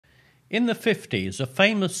In the 50s, a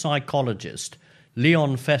famous psychologist,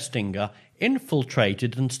 Leon Festinger,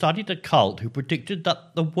 infiltrated and studied a cult who predicted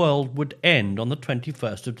that the world would end on the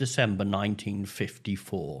 21st of December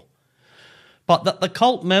 1954, but that the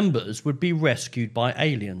cult members would be rescued by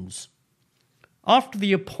aliens. After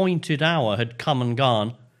the appointed hour had come and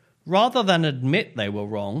gone, rather than admit they were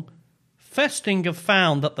wrong, Festinger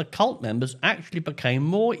found that the cult members actually became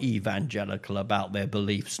more evangelical about their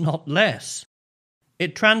beliefs, not less.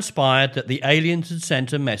 It transpired that the aliens had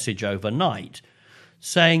sent a message overnight,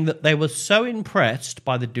 saying that they were so impressed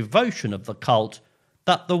by the devotion of the cult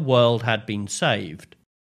that the world had been saved.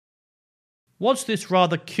 Was this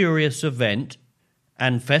rather curious event,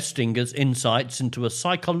 and Festinger's insights into a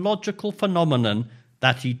psychological phenomenon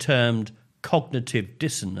that he termed cognitive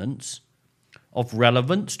dissonance, of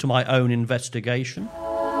relevance to my own investigation?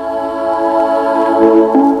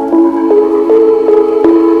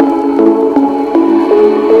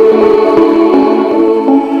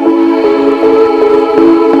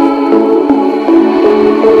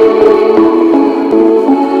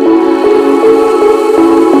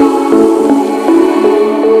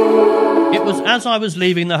 As I was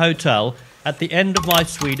leaving the hotel at the end of my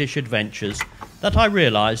Swedish adventures that I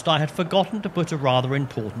realised I had forgotten to put a rather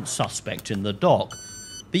important suspect in the dock,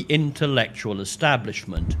 the intellectual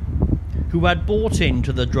establishment, who had bought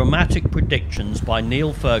into the dramatic predictions by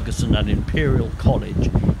Neil Ferguson at Imperial College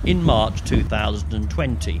in March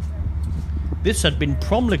 2020. This had been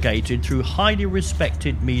promulgated through highly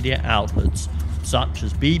respected media outlets such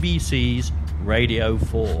as BBC's Radio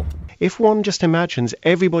 4. If one just imagines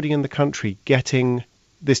everybody in the country getting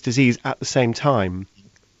this disease at the same time,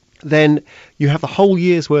 then you have the whole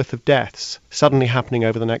year's worth of deaths suddenly happening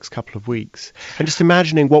over the next couple of weeks. And just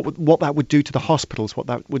imagining what that would do to the hospitals, what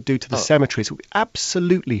that would do to the cemeteries, would be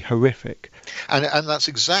absolutely horrific. And that's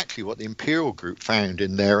exactly what the Imperial Group found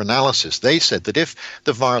in their analysis. They said that if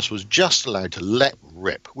the virus was just allowed to let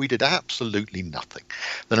rip, we did absolutely nothing.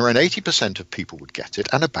 Then around 80% of people would get it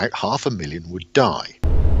and about 500,000 would die.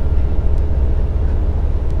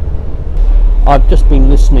 I've just been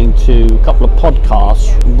listening to a couple of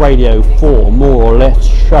podcasts, Radio 4, more or less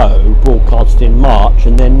show, broadcast in March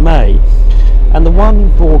and then May. And the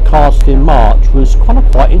one broadcast in March was kind of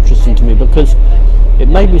quite interesting to me because it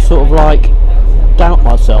made me sort of like doubt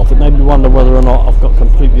myself. It made me wonder whether or not I've got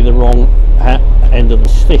completely the wrong end of the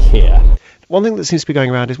stick here. One thing that seems to be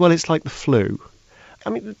going around is, well, it's like the flu.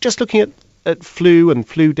 I mean, just looking at flu and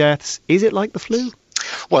flu deaths, is it like the flu?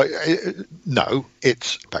 Well, no,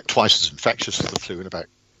 it's about twice as infectious as the flu and about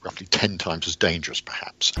roughly 10 times as dangerous,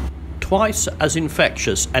 perhaps. Twice as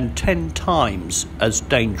infectious and 10 times as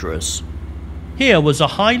dangerous. Here was a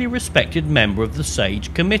highly respected member of the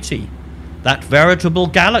SAGE committee, that veritable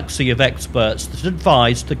galaxy of experts that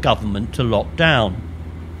advised the government to lock down.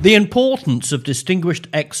 The importance of distinguished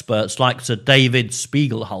experts like Sir David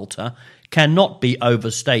Spiegelhalter cannot be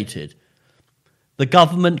overstated. The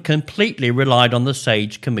government completely relied on the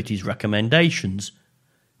SAGE Committee's recommendations,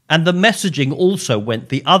 and the messaging also went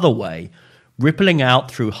the other way, rippling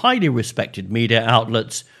out through highly respected media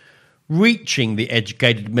outlets, reaching the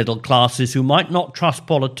educated middle classes who might not trust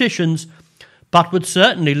politicians, but would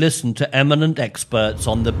certainly listen to eminent experts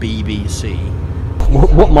on the BBC.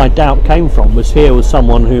 What my doubt came from was here was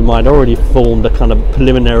someone whom I'd already formed a kind of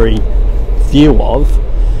preliminary view of,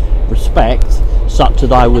 respect, such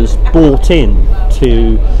that I was bought in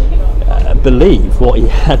to believe what he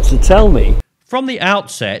had to tell me. From the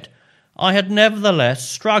outset, I had nevertheless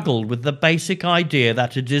struggled with the basic idea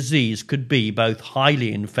that a disease could be both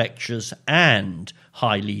highly infectious and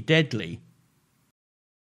highly deadly.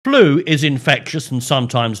 Flu is infectious and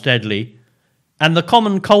sometimes deadly, and the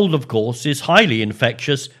common cold, of course, is highly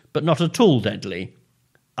infectious but not at all deadly.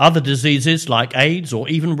 Other diseases like AIDS or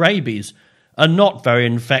even rabies are not very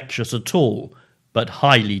infectious at all, but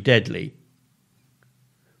highly deadly.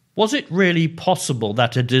 Was it really possible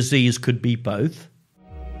that a disease could be both?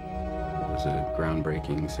 It was a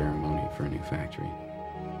groundbreaking ceremony for a new factory.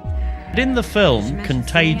 In the film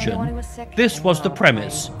Contagion, this was the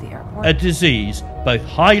premise: a disease both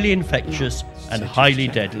highly infectious and highly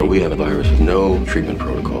deadly. We have a virus with no treatment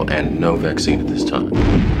protocol and no vaccine at this time.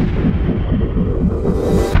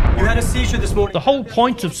 You had a seizure this morning. The whole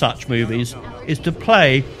point of such movies is to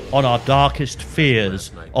play on our darkest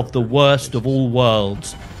fears of the worst of all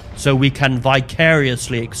worlds, so we can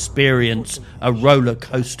vicariously experience a roller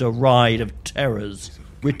coaster ride of terrors,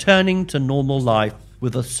 returning to normal life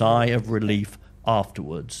with a sigh of relief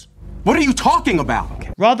afterwards. What are you talking about?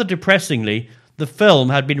 Rather depressingly, the film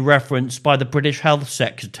had been referenced by the British Health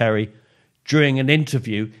Secretary during an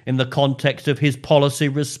interview in the context of his policy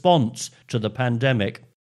response to the pandemic.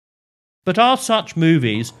 But are such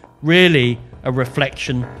movies really a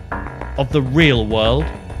reflection of the real world?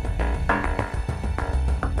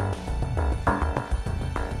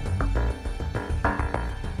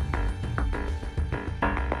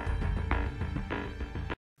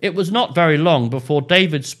 It was not very long before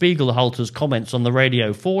David Spiegelhalter's comments on the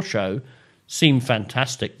Radio 4 show seemed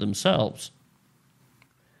fantastic themselves.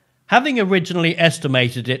 Having originally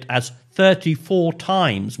estimated it as 34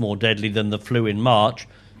 times more deadly than the flu in March,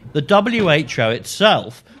 the WHO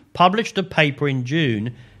itself published a paper in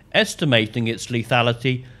June estimating its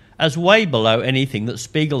lethality as way below anything that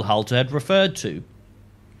Spiegelhalter had referred to.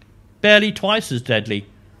 Barely twice as deadly,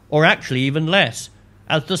 or actually even less,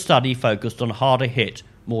 as the study focused on harder hit,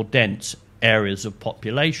 more dense areas of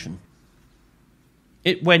population.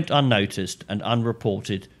 It went unnoticed and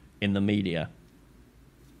unreported in the media.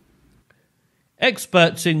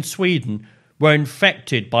 Experts in Sweden were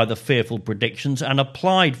infected by the fearful predictions and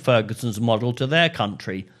applied Ferguson's model to their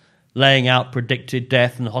country, laying out predicted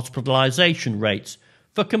death and hospitalisation rates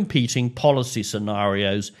for competing policy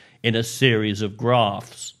scenarios in a series of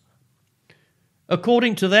graphs.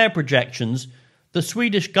 According to their projections, the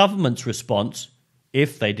Swedish government's response,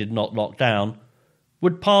 if they did not lock down,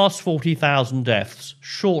 would pass 40,000 deaths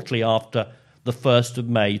shortly after the 1st of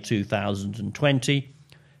May 2020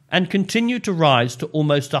 and continue to rise to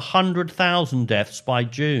almost 100,000 deaths by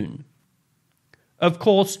June. Of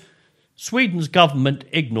course, Sweden's government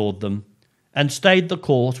ignored them and stayed the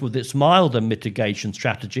course with its milder mitigation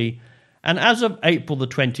strategy, and as of April the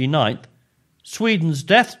 29th, Sweden's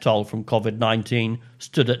death toll from COVID-19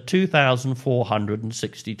 stood at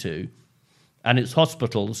 2,462. And its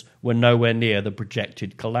hospitals were nowhere near the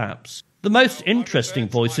projected collapse. The most interesting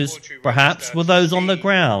voices, perhaps, were those on the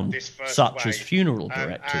ground, such as funeral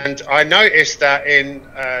directors. And I noticed that in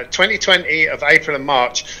 2020 of April and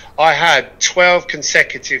March, I had 12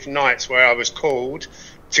 consecutive nights where I was called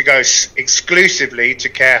to go exclusively to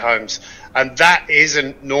care homes. And that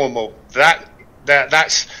isn't normal.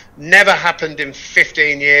 That's never happened in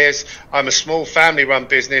 15 years. I'm a small family-run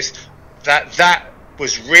business. That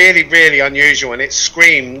was really, really unusual, and it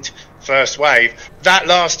screamed first wave. That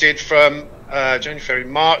lasted from January, February,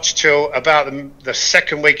 March till about the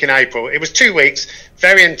second week in April. It was 2 weeks,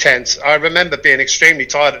 very intense. I remember being extremely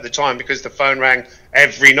tired at the time because the phone rang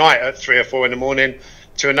every night at 3 or 4 in the morning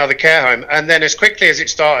to another care home. And then as quickly as it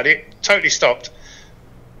started, it totally stopped.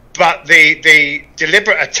 But the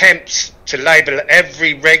deliberate attempts to label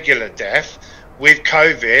every regular death with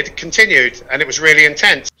COVID continued, and it was really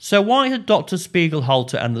intense. So why had Dr.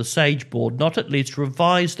 Spiegelhalter and the SAGE board not at least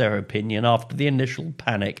revised their opinion after the initial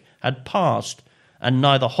panic had passed and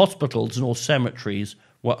neither hospitals nor cemeteries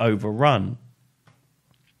were overrun?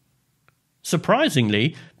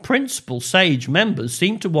 Surprisingly, principal SAGE members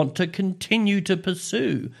seemed to want to continue to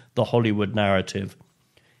pursue the Hollywood narrative,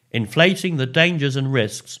 inflating the dangers and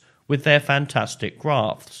risks with their fantastic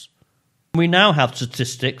graphs. We now have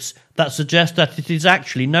statistics that suggest that it is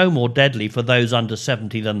actually no more deadly for those under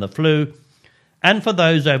 70 than the flu, and for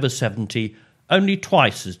those over 70, only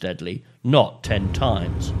twice as deadly, not 10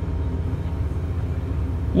 times.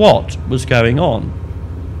 What was going on?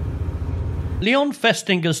 Leon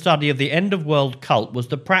Festinger's study of the end-of-world cult was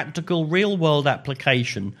the practical, real-world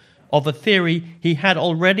application of a theory he had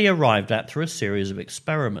already arrived at through a series of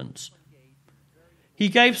experiments. He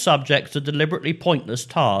gave subjects a deliberately pointless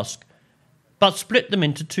task, but split them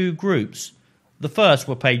into two groups. The first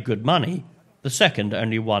were paid good money, the second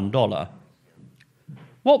only $1.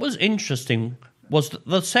 What was interesting was that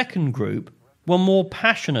the second group were more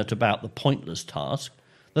passionate about the pointless task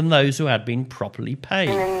than those who had been properly paid.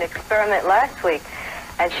 In an experiment last week,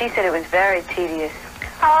 and she said it was very tedious.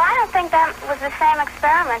 Oh, I don't think that was the same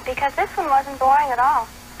experiment, because this one wasn't boring at all.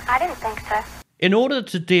 I didn't think so. In order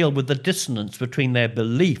to deal with the dissonance between their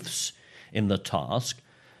beliefs in the task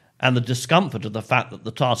and the discomfort of the fact that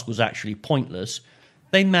the task was actually pointless,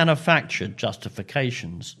 they manufactured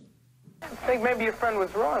justifications. I think maybe your friend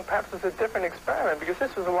was wrong. Perhaps it's a different experiment, because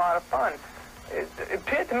this was a lot of fun. It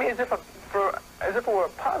appeared to me as if it were a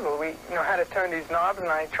puzzle. We had to turn these knobs, and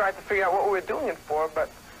I tried to figure out what we were doing it for,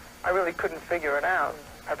 but I really couldn't figure it out.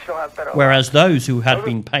 Perhaps you'll have better. Whereas those who had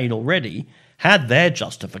been paid already had their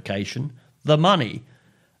justification, the money,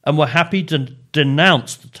 and were happy to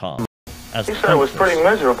denounce the task as he said it was pretty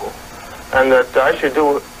miserable, and that I should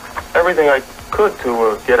do everything I could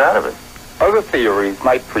to get out of it. Other theories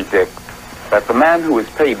might predict that the man who is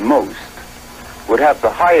paid most would have the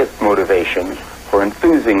highest motivation for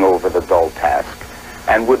enthusing over the dull task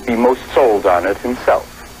and would be most sold on it himself.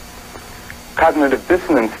 Cognitive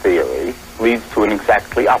dissonance theory leads to an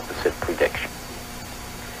exactly opposite prediction.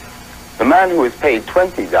 The man who is paid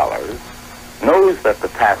 $20 knows that the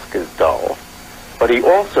task is dull, but he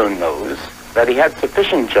also knows that he had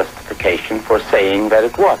sufficient justification for saying that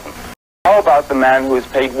it wasn't. How about the man who is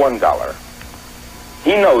paid $1?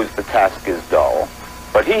 He knows the task is dull,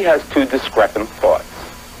 but he has two discrepant thoughts.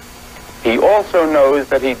 He also knows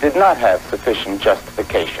that he did not have sufficient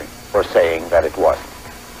justification for saying that it wasn't.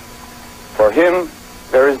 For him,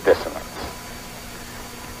 there is dissonance.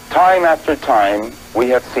 Time after time, we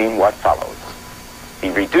have seen what follows. He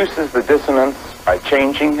reduces the dissonance by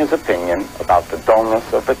changing his opinion about the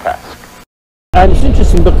dullness of the task. And it's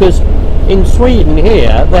interesting because in Sweden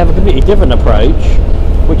here, they have a completely different approach,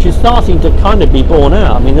 which is starting to kind of be borne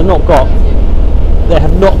out. I mean, they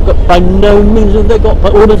have not got, by no means have they got, by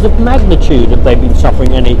orders of magnitude have they been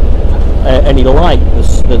suffering any like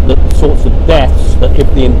the sorts of deaths that if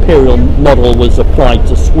the imperial model was applied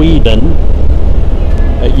to Sweden,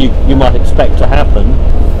 you might expect to happen.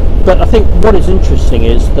 But I think what is interesting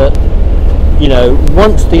is that, you know,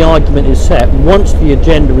 once the argument is set, once the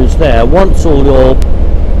agenda is there, once all your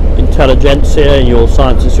intelligentsia and your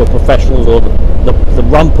scientists, your professionals, or the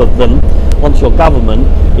rump of them, once your government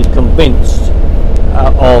is convinced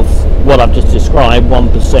of what I've just described,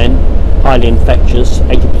 1%, highly infectious,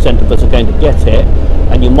 80% of us are going to get it,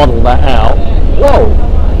 and you model that out, whoa,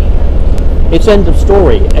 it's end of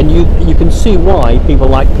story. And you can see why people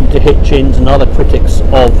like Peter Hitchens and other critics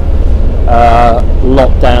of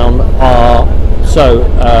lockdown are so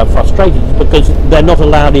frustrated, because they're not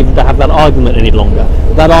allowed even to have that argument any longer.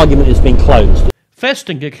 That argument has been closed.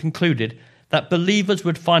 Festinger concluded that believers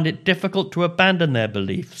would find it difficult to abandon their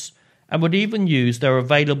beliefs and would even use their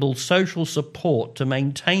available social support to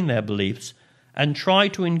maintain their beliefs and try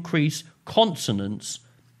to increase consonance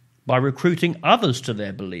by recruiting others to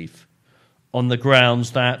their belief, on the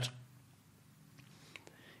grounds that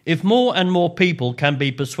if more and more people can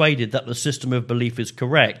be persuaded that the system of belief is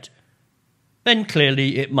correct, then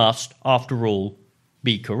clearly it must, after all,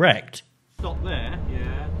 be correct. Stop there.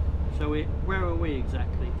 Yeah. So where are we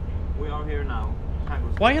exactly? We are here now.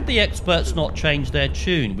 Why had the experts not changed their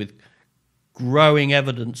tune with growing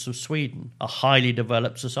evidence of Sweden, a highly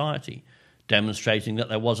developed society, demonstrating that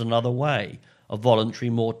there was another way, a voluntary,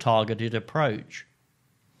 more targeted approach?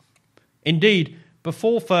 Indeed,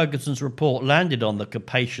 before Ferguson's report landed on the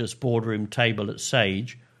capacious boardroom table at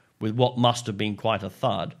Sage, with what must have been quite a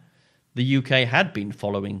thud, the UK had been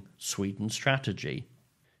following Sweden's strategy.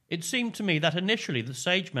 It seemed to me that initially the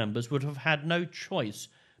Sage members would have had no choice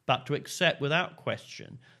but to accept without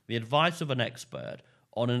question the advice of an expert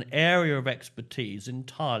on an area of expertise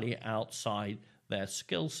entirely outside their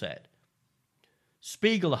skill set.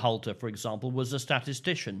 Spiegelhalter, for example, was a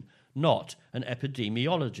statistician, not an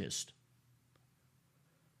epidemiologist.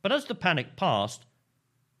 But as the panic passed,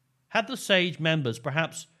 had the Sage members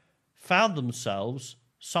perhaps found themselves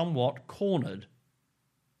somewhat cornered?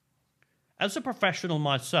 As a professional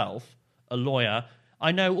myself, a lawyer,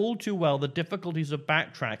 I know all too well the difficulties of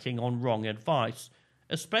backtracking on wrong advice,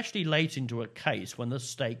 especially late into a case when the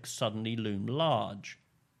stakes suddenly loom large.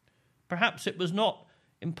 Perhaps it was not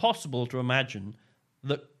impossible to imagine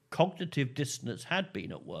that cognitive dissonance had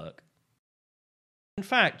been at work. In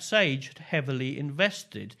fact, Sage had heavily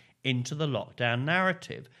invested into the lockdown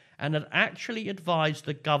narrative and had actually advised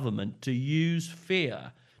the government to use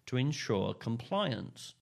fear to ensure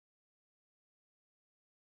compliance.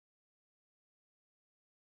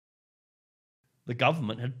 The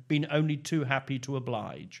government had been only too happy to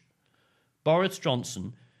oblige. Boris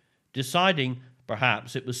Johnson, deciding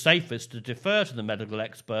perhaps it was safest to defer to the medical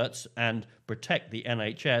experts and protect the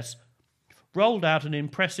NHS, rolled out an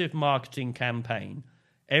impressive marketing campaign,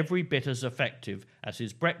 every bit as effective as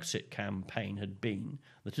his Brexit campaign had been,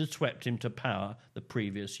 that had swept him to power the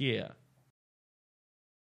previous year.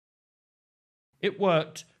 It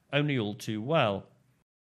worked only all too well.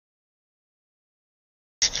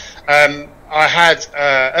 I had,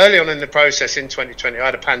 early on in the process in 2020, I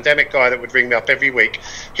had a pandemic guy that would ring me up every week.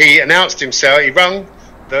 He announced himself, he rung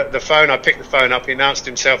the phone, I picked the phone up, he announced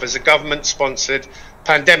himself as a government-sponsored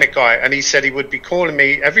pandemic guy, and he said he would be calling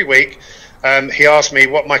me every week. He asked me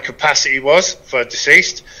what my capacity was for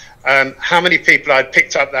deceased, how many people I'd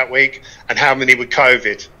picked up that week, and how many were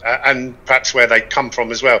COVID, and perhaps where they'd come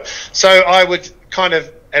from as well. So I would kind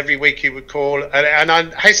of, every week he would call, and I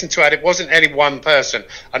hasten to add, it wasn't any one person.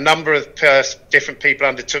 A number of different people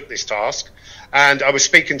undertook this task, and I was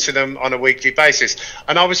speaking to them on a weekly basis.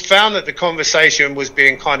 And I was found that the conversation was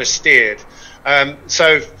being kind of steered.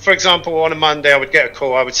 So, for example, on a Monday I would get a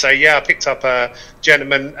call. I would say, yeah, I picked up a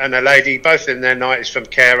gentleman and a lady, both in their 90s, from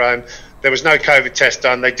care home. There was no COVID test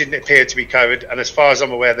done. They didn't appear to be COVID, and as far as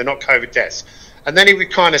I'm aware, they're not COVID deaths. And then he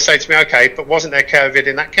would kind of say to me, okay, but wasn't there COVID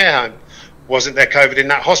in that care home? wasn't there COVID in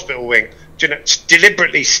that hospital wing? Do you know,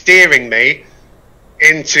 deliberately steering me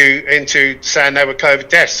into saying they were COVID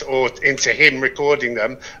deaths, or into him recording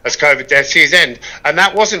them as COVID deaths to his end. And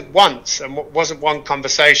that wasn't once, and wasn't one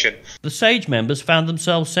conversation. The SAGE members found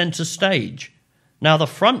themselves centre stage, now the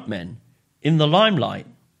front men, in the limelight.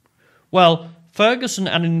 Well, Ferguson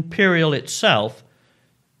and Imperial itself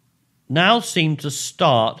now seemed to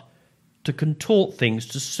start to contort things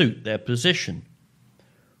to suit their position.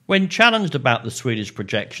 When challenged about the Swedish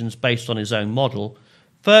projections based on his own model,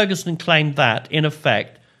 Ferguson claimed that, in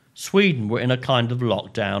effect, Sweden were in a kind of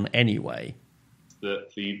lockdown anyway.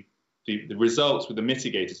 The results with the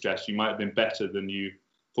mitigated strategy might have been better than you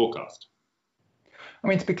forecast. I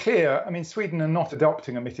mean, to be clear, I mean, Sweden are not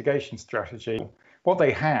adopting a mitigation strategy. What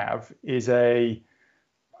they have is a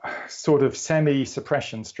sort of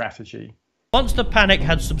semi-suppression strategy. Once the panic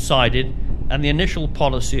had subsided and the initial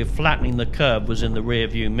policy of flattening the curve was in the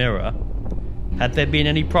rearview mirror, had there been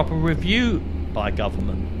any proper review by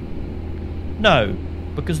government? No,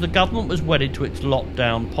 because the government was wedded to its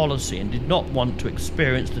lockdown policy and did not want to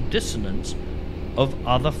experience the dissonance of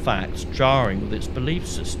other facts jarring with its belief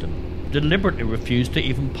system. It deliberately refused to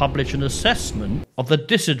even publish an assessment of the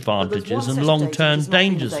disadvantages and long-term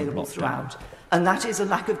dangers of lockdown. And that is a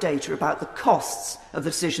lack of data about the costs of the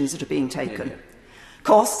decisions that are being taken.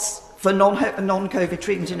 Costs for non-COVID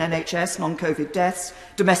treatment in NHS, non-COVID deaths,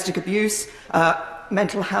 domestic abuse,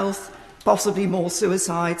 mental health, possibly more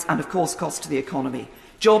suicides, and of course costs to the economy.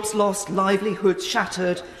 Jobs lost, livelihoods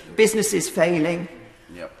shattered, businesses failing,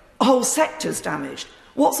 whole sectors damaged.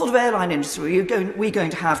 What sort of airline industry are we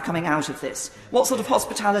going to have coming out of this? What sort of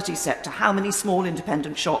hospitality sector? How many small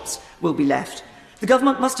independent shops will be left? The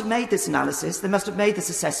government must have made this analysis, they must have made this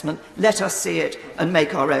assessment. Let us see it and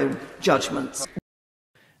make our own judgments.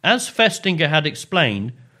 As Festinger had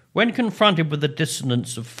explained, when confronted with the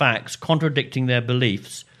dissonance of facts contradicting their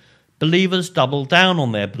beliefs, believers double down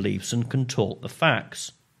on their beliefs and contort the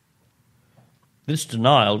facts. This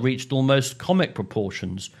denial reached almost comic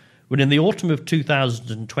proportions when in the autumn of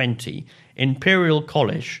 2020, Imperial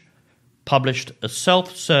College published a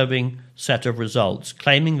self-serving set of results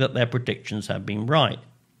claiming that their predictions had been right.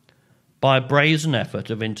 By a brazen effort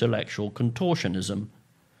of intellectual contortionism,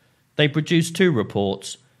 they produced two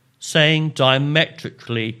reports saying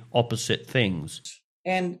diametrically opposite things.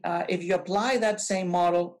 And if you apply that same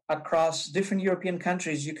model across different European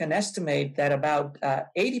countries, you can estimate that about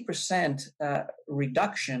 80%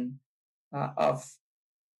 reduction of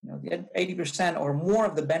 80% or more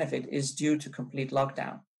of the benefit is due to complete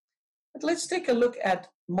lockdown. But let's take a look at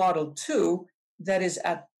Model 2 that is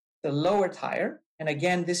at the lower tier. And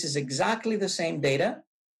again, this is exactly the same data.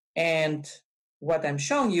 And what I'm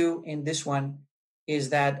showing you in this one is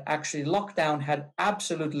that actually lockdown had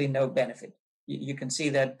absolutely no benefit. You can see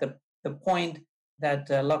that the point that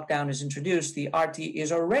lockdown is introduced, the RT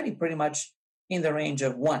is already pretty much in the range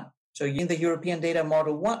of 1. So in the European data,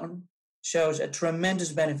 Model 1 shows a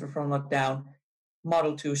tremendous benefit from lockdown.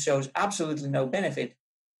 Model 2 shows absolutely no benefit.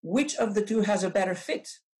 Which of the two has a better fit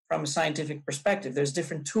from a scientific perspective? There's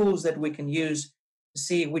different tools that we can use to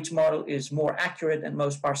see which model is more accurate and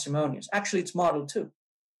most parsimonious. Actually, it's Model 2.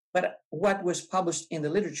 But what was published in the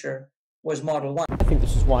literature was Model 1. I think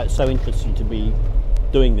this is why it's so interesting to be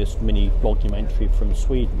doing this mini documentary from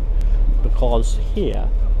Sweden, because here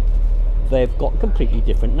they've got a completely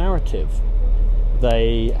different narrative.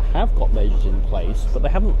 They have got measures in place, but they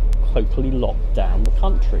haven't totally locked down the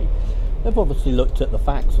country. They've obviously looked at the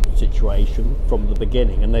facts of the situation from the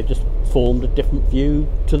beginning, and they've just formed a different view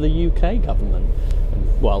to the UK government,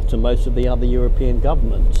 and, well, to most of the other European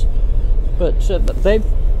governments. But they've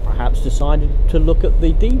perhaps decided to look at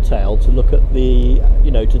the detail, to look at the,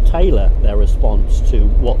 to tailor their response to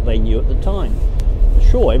what they knew at the time.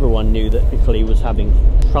 Sure, everyone knew that Italy was having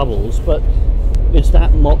troubles, but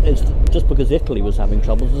just because Italy was having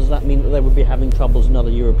troubles, does that mean that they would be having troubles in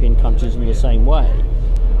other European countries in the same way?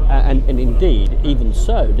 And indeed, even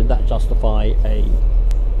so, did that justify a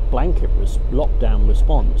blanket lockdown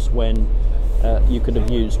response when you could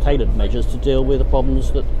have used tailored measures to deal with the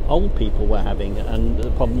problems that old people were having and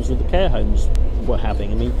the problems that the care homes were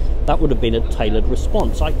having? I mean, that would have been a tailored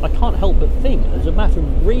response. I can't help but think, as a matter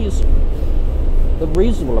of reason, the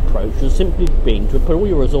reasonable approach has simply been to put all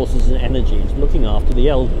your resources and energy into looking after the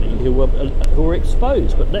elderly who were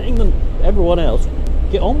exposed, but letting everyone else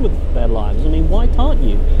get on with their lives. I mean, why can't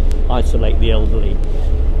you isolate the elderly?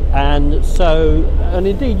 And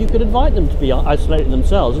indeed, you could invite them to be isolating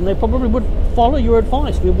themselves, and they probably would follow your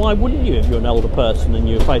advice. I mean, why wouldn't you if you're an older person and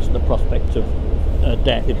you're facing the prospect of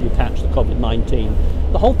death if you catch the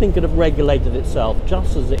COVID-19? The whole thing could have regulated itself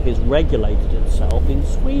just as it has regulated itself in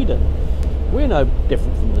Sweden. We're no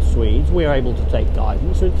different from the Swedes. We're able to take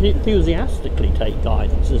guidance, enthusiastically take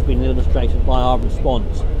guidance, has been illustrated by our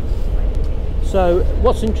response. So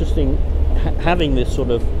what's interesting, having this sort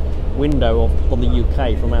of window on the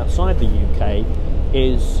UK from outside the UK,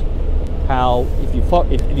 is how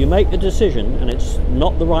if you make a decision and it's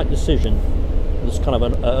not the right decision, there's kind of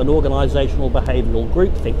an organisational behavioural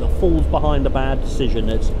groupthink that falls behind a bad decision.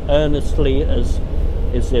 It's earnestly as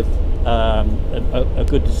if a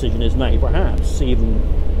good decision is made, perhaps even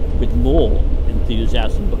with more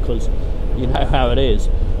enthusiasm, because you know how it is.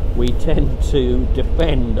 We tend to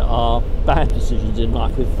defend our bad decisions in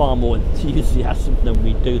life with far more enthusiasm than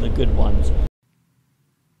we do the good ones.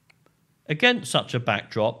 Against such a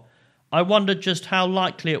backdrop, I wondered just how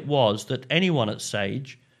likely it was that anyone at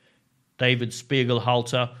Sage, David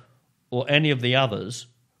Spiegelhalter, or any of the others,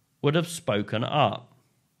 would have spoken up.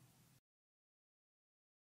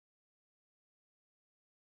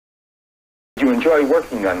 Did you enjoy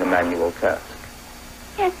working on the manual task?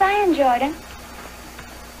 Yes, I enjoyed it.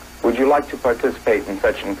 Would you like to participate in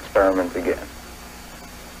such an experiment again?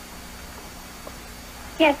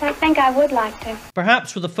 Yes, I think I would like to.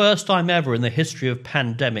 Perhaps for the first time ever in the history of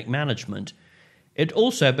pandemic management, it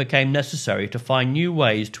also became necessary to find new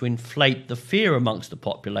ways to inflate the fear amongst the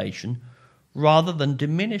population rather than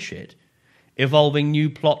diminish it, evolving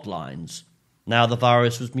new plot lines. Now the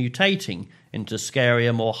virus was mutating into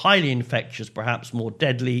scarier, more highly infectious, perhaps more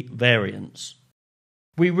deadly variants.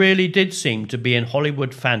 We really did seem to be in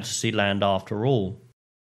Hollywood fantasy land after all.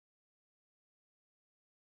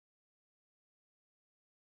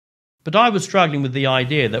 But I was struggling with the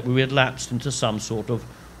idea that we had lapsed into some sort of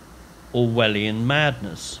Orwellian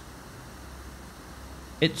madness.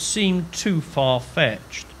 It seemed too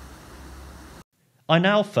far-fetched. I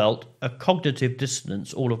now felt a cognitive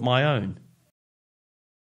dissonance all of my own.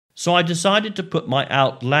 So I decided to put my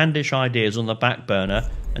outlandish ideas on the back burner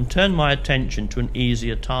and turn my attention to an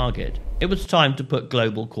easier target. It was time to put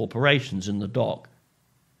global corporations in the dock.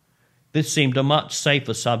 This seemed a much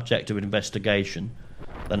safer subject of investigation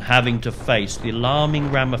than having to face the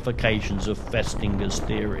alarming ramifications of Festinger's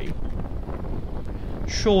theory.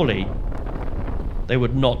 Surely they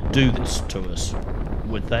would not do this to us,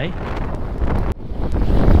 would they?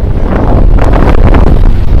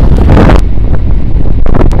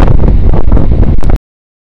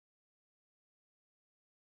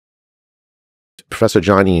 Professor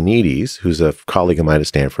John Ioannidis, who's a colleague of mine at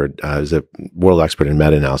Stanford, is a world expert in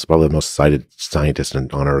meta-analysis, probably the most cited scientist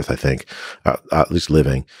on Earth, I think, at least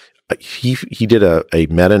living. He did a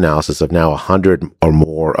meta-analysis of now 100 or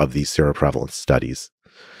more of these seroprevalence studies.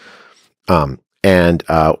 What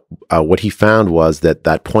he found was that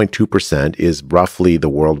 0.2% is roughly the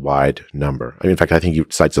worldwide number. I mean, in fact, I think he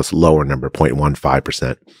cites a lower number,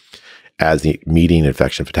 0.15%, as the median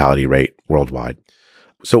infection fatality rate worldwide.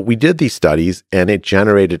 So we did these studies, and it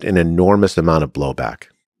generated an enormous amount of blowback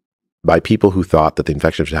by people who thought that the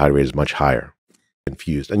infection fatality rate is much higher,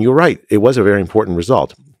 confused. And you're right, it was a very important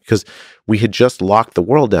result because we had just locked the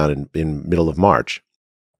world down in middle of March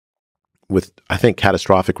with, I think,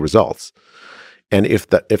 catastrophic results. And if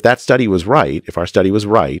that study was right, if our study was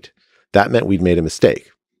right, that meant we'd made a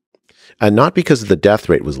mistake. And not because the death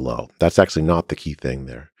rate was low. That's actually not the key thing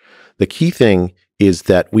there. The key thing is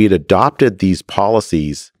that we had adopted these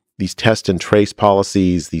policies, these test and trace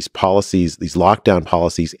policies, these lockdown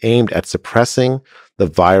policies aimed at suppressing the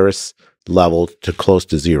virus level to close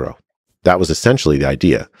to zero. That was essentially the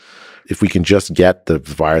idea. If we can just get the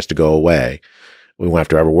virus to go away, we won't have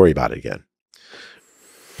to ever worry about it again.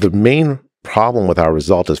 The main problem with our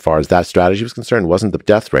result as far as that strategy was concerned wasn't the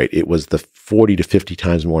death rate. It was the 40 to 50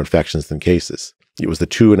 times more infections than cases. It was the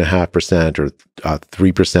 2.5% or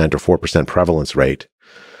 3% or 4% prevalence rate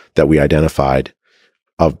that we identified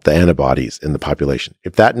of the antibodies in the population.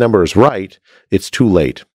 If that number is right, it's too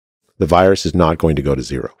late. The virus is not going to go to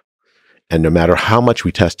zero. And no matter how much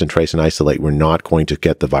we test and trace and isolate, we're not going to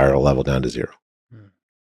get the viral level down to zero.